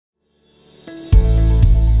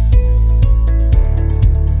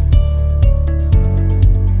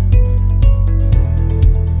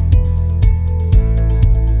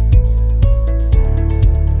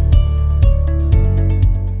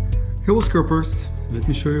Hello scrappers, let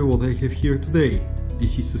me show you what I have here today.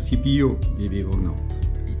 This is a CPU, believe it or not.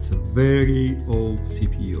 It's a very old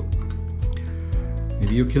CPU.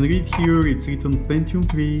 Maybe you can read here, it's written Pentium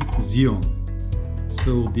 3 Xeon.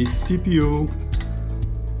 So this CPU,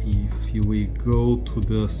 if we go to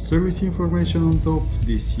the service information on top,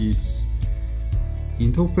 this is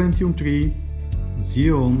Intel Pentium 3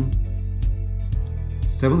 Xeon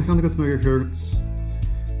 700 MHz,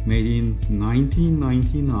 made in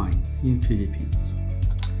 1999 in Philippines.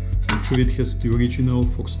 Actually it has the original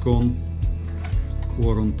Foxconn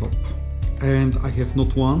core on top. And I have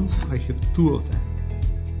not one, I have two of them.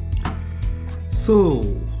 So,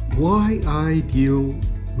 why I deal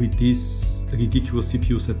with these ridiculous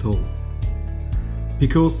CPUs at all?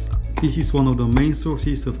 Because this is one of the main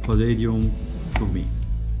sources of Palladium for me.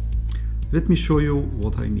 Let me show you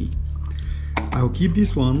what I mean. I'll keep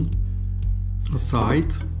this one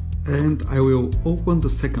aside and I will open the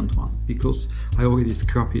second one because I already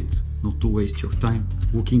scrapped it, not to waste your time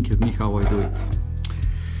looking at me how I do it.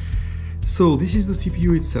 So this is the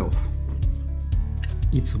CPU itself.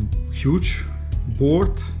 It's a huge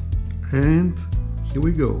board and here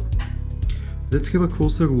we go. Let's have a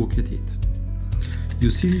closer look at it.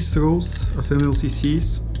 You see these rows of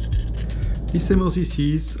MLCCs? These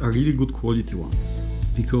MLCCs are really good quality ones,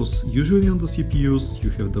 because usually on the CPUs you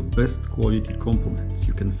have the best quality components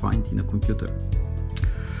you can find in a computer.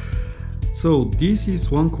 So this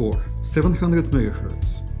is one core, 700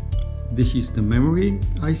 MHz. This is the memory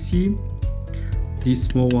IC. These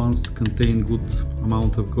small ones contain good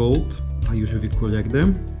amount of gold. I usually collect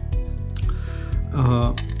them.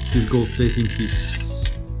 This gold plating is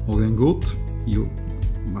more than good,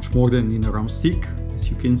 much more than in a RAM stick, as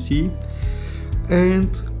you can see. And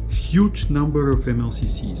huge number of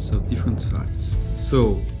MLCCs of different sizes.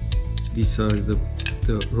 So these are the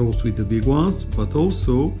rows with the big ones, but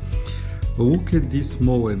also look at these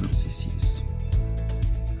small MLCCs.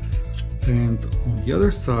 And on the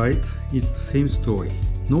other side it's the same story.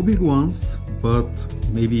 No big ones, but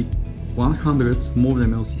maybe 100 small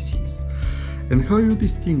MLCCs. And how you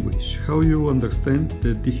distinguish, how you understand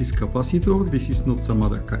that this is capacitor, this is not some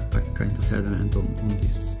other kind of element on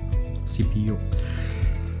this CPU.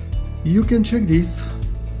 You can check this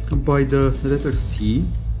by the letter C.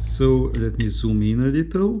 So let me zoom in a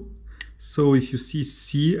little. So if you see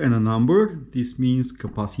C and a number, this means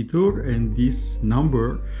capacitor, and this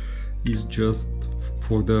number is just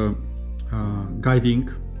for the guiding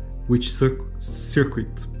which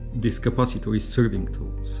circuit this capacitor is serving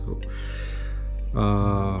to. So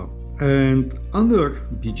and under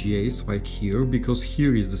BGAs, like here, because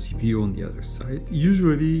here is the CPU on the other side,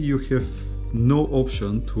 usually you have no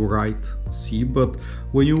option to write C, but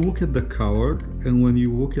when you look at the color and when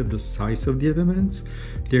you look at the size of the elements,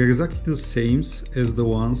 they're exactly the same as the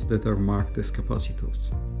ones that are marked as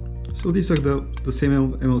capacitors. So these are the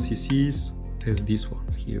same MLCCs as these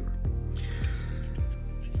ones here.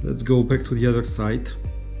 Let's go back to the other side.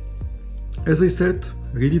 As I said,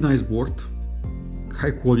 really nice board,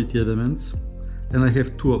 high quality elements, and I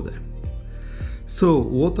have two of them. So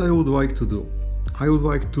what I would like to do, I would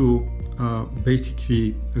like to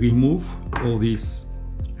basically remove all these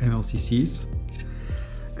MLCCs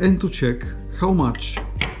and to check how much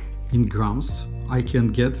in grams I can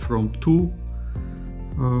get from two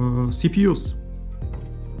CPUs.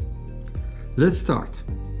 Let's start.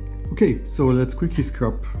 Okay, so let's quickly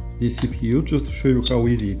scrap this CPU just to show you how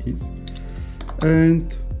easy it is,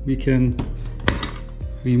 and we can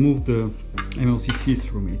remove the MLCCs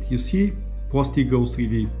from it. You see, plastic goes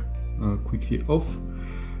really quickly off.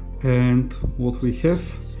 And what we have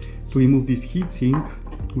to remove this heatsink,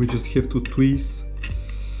 we just have to twist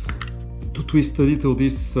a little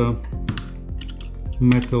this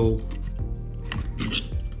metal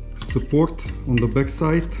support on the back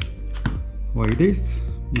side, like this.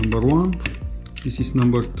 Number one, this is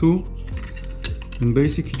number two, and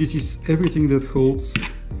basically this is everything that holds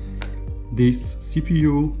this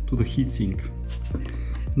CPU to the heatsink.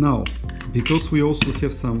 Now, because we also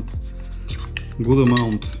have some good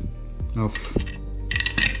amount of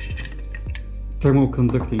thermal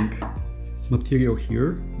conducting material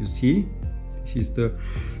here, you see, this is the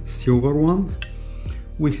silver one.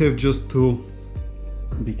 We have just to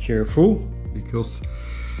be careful because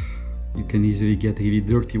you can easily get really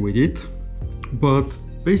dirty with it, but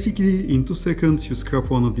basically in 2 seconds you scrap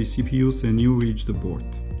one of these CPUs and you reach the board.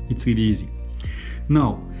 It's really easy.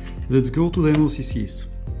 Now let's go to the MLCCs.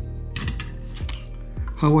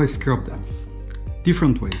 How I scrap them?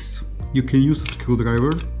 Different ways. You can use a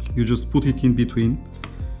screwdriver, you just put it in between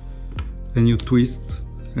and you twist,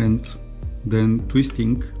 and then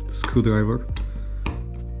twisting the screwdriver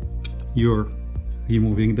you're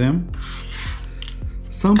removing them.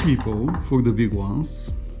 Some people, for the big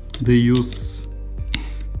ones, they use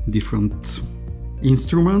different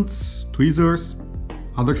instruments, tweezers,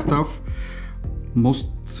 other stuff. Most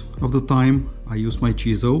of the time I use my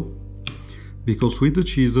chisel, because with the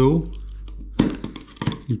chisel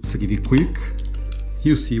it's really quick.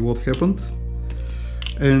 You see what happened,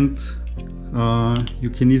 and you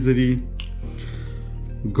can easily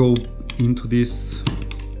go into this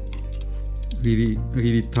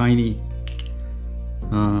really tiny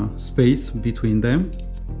space between them.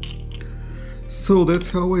 So that's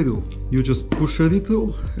how I do. You just push a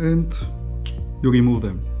little and you remove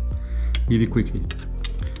them really quickly.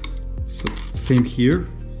 So same here,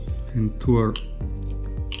 and two are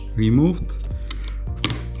removed.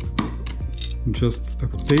 Just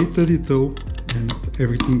rotate a little and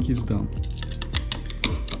everything is done.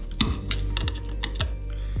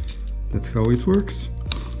 That's how it works.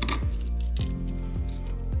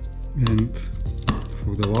 And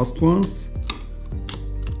for the last ones,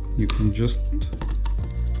 you can just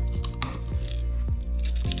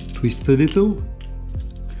twist a little.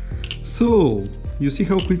 So you see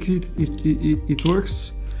how quickly it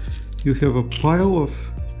works? You have a pile of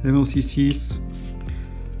MLCCs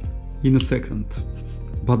in a second.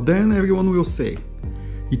 But then everyone will say,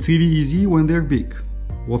 it's really easy when they're big.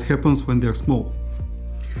 What happens when they're small?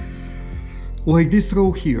 Like this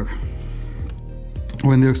row here.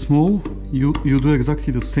 When they're small, you do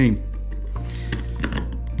exactly the same.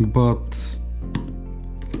 But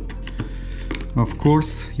of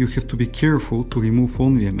course you have to be careful to remove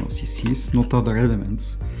only MLCCs, not other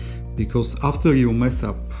elements, because after you mess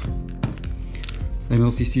up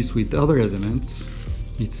MLCCs with other elements,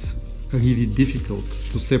 it's really difficult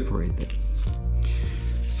to separate them.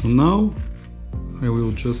 So now I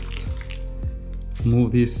will just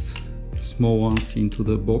move these small ones into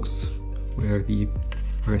the box where the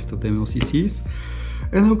rest of the MLCCs,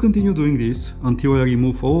 and I'll continue doing this until I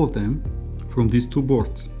remove all of them from these two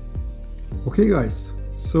boards. Okay guys,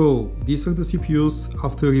 so these are the CPUs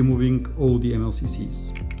after removing all the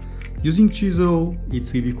MLCCs. Using chisel,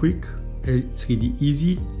 it's really quick, it's really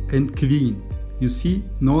easy and clean. You see,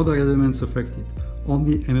 no other elements affected,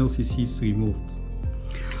 only MLCCs removed.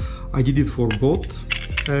 I did it for both,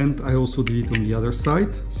 and I also did it on the other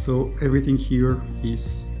side, so everything here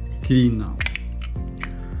is clean now.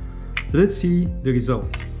 Let's see the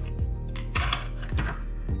result.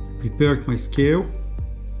 Prepared my scale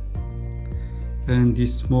and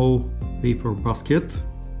this small paper basket.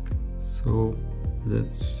 So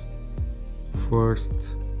let's first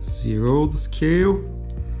zero the scale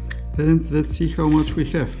and let's see how much we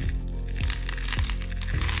have.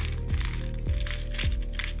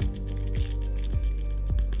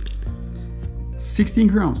 $16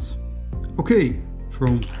 grams. Okay,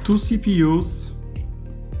 from two CPUs,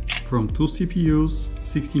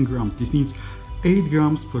 16 grams. This means 8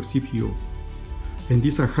 grams per CPU. And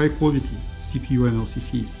these are high quality CPU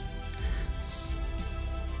MLCCs.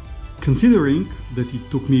 Considering that it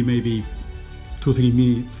took me maybe 2-3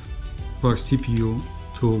 minutes per CPU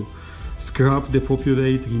to scrap,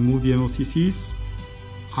 depopulate, remove the MLCCs,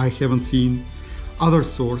 I haven't seen other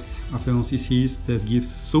source of MLCCs that gives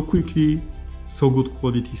so quickly so good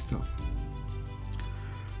quality stuff.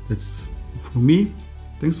 That's from me.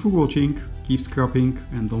 Thanks for watching, keep scrapping,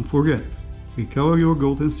 and don't forget, recover your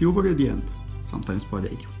gold and silver at the end, sometimes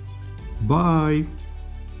Palladium. Bye!